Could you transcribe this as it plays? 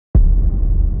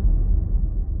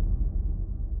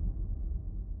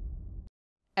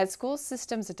As school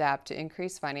systems adapt to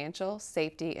increased financial,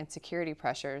 safety, and security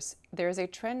pressures, there is a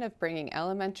trend of bringing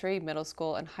elementary, middle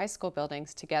school, and high school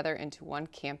buildings together into one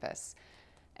campus.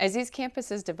 As these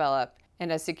campuses develop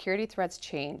and as security threats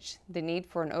change, the need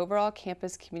for an overall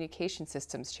campus communication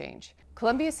systems change.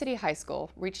 Columbia City High School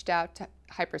reached out to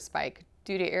HyperSpike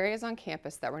due to areas on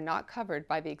campus that were not covered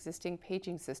by the existing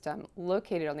paging system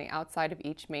located on the outside of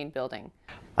each main building.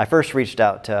 I first reached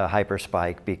out to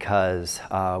HyperSpike because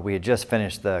we had just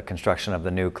finished the construction of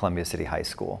the new Columbia City High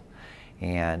School.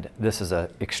 And this is an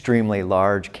extremely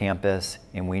large campus,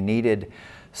 and we needed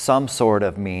some sort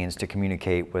of means to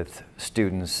communicate with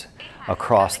students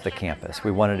across the campus.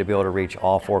 We wanted to be able to reach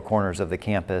all four corners of the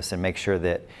campus and make sure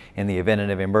that in the event of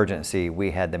an emergency,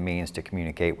 we had the means to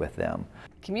communicate with them.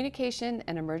 Communication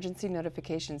and emergency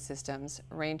notification systems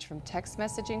range from text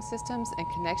messaging systems and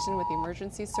connection with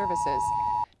emergency services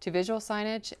to visual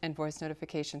signage and voice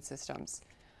notification systems.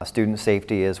 Student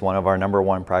safety is one of our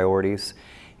 #1 priorities,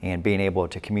 and being able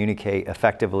to communicate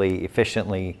effectively,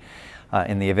 efficiently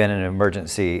in the event of an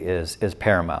emergency is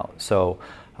paramount. So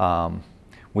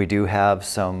we do have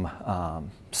some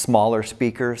smaller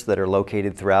speakers that are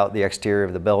located throughout the exterior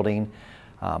of the building,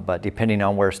 but depending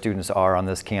on where students are on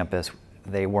this campus,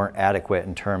 they weren't adequate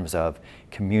in terms of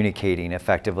communicating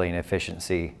effectively and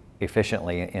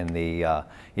efficiently in the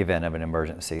event of an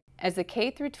emergency. As the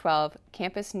K-12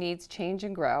 campus needs change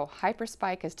and grow,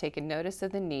 HyperSpike has taken notice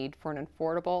of the need for an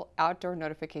affordable outdoor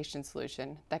notification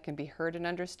solution that can be heard and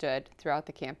understood throughout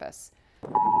the campus.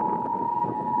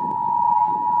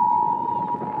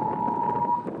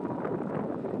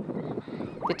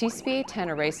 The TCPA-10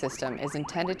 array system is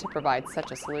intended to provide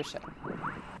such a solution.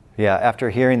 Yeah, after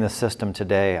hearing the system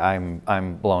today,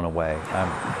 I'm blown away.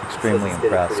 I'm extremely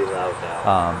impressed.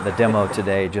 The demo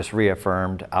today just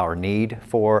reaffirmed our need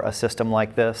for a system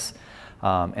like this,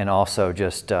 and also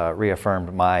just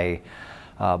reaffirmed my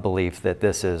belief that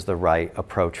this is the right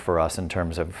approach for us in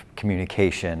terms of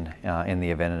communication in the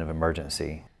event of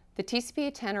emergency. The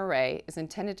TCPA-10 array is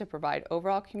intended to provide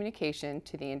overall communication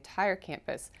to the entire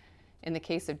campus in the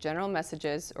case of general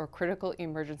messages or critical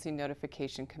emergency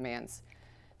notification commands.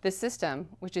 This system,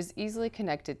 which is easily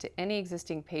connected to any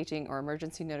existing paging or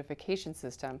emergency notification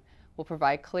system, will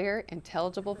provide clear,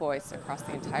 intelligible voice across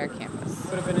the entire campus.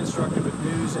 Could have been instructed with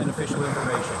news and official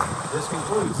information. This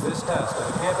concludes this test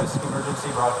of the campus emergency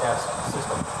broadcast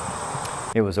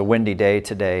system. It was a windy day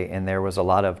today, and there was a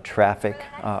lot of traffic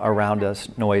around us,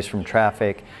 noise from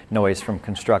traffic, noise from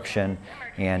construction,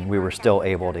 and we were still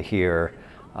able to hear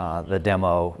the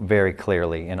demo very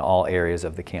clearly in all areas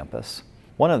of the campus.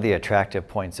 One of the attractive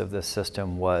points of this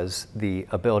system was the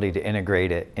ability to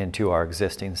integrate it into our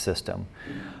existing system.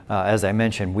 As I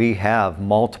mentioned, we have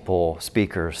multiple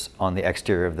speakers on the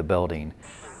exterior of the building,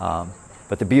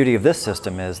 but the beauty of this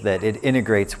system is that it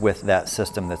integrates with that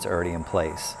system that's already in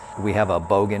place. We have a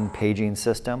Bogan paging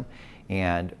system,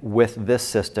 and with this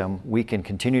system, we can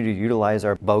continue to utilize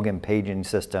our Bogan paging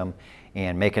system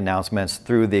and make announcements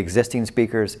through the existing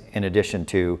speakers in addition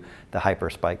to the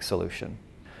HyperSpike solution.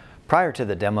 Prior to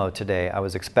the demo today, I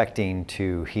was expecting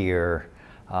to hear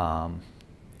a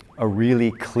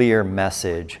really clear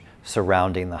message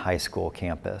surrounding the high school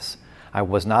campus. I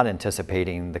was not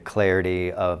anticipating the clarity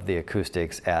of the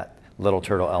acoustics at Little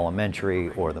Turtle Elementary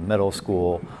or the middle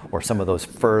school or some of those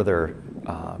further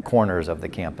corners of the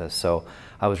campus. So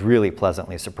I was really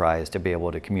pleasantly surprised to be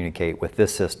able to communicate with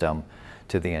this system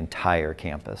to the entire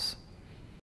campus.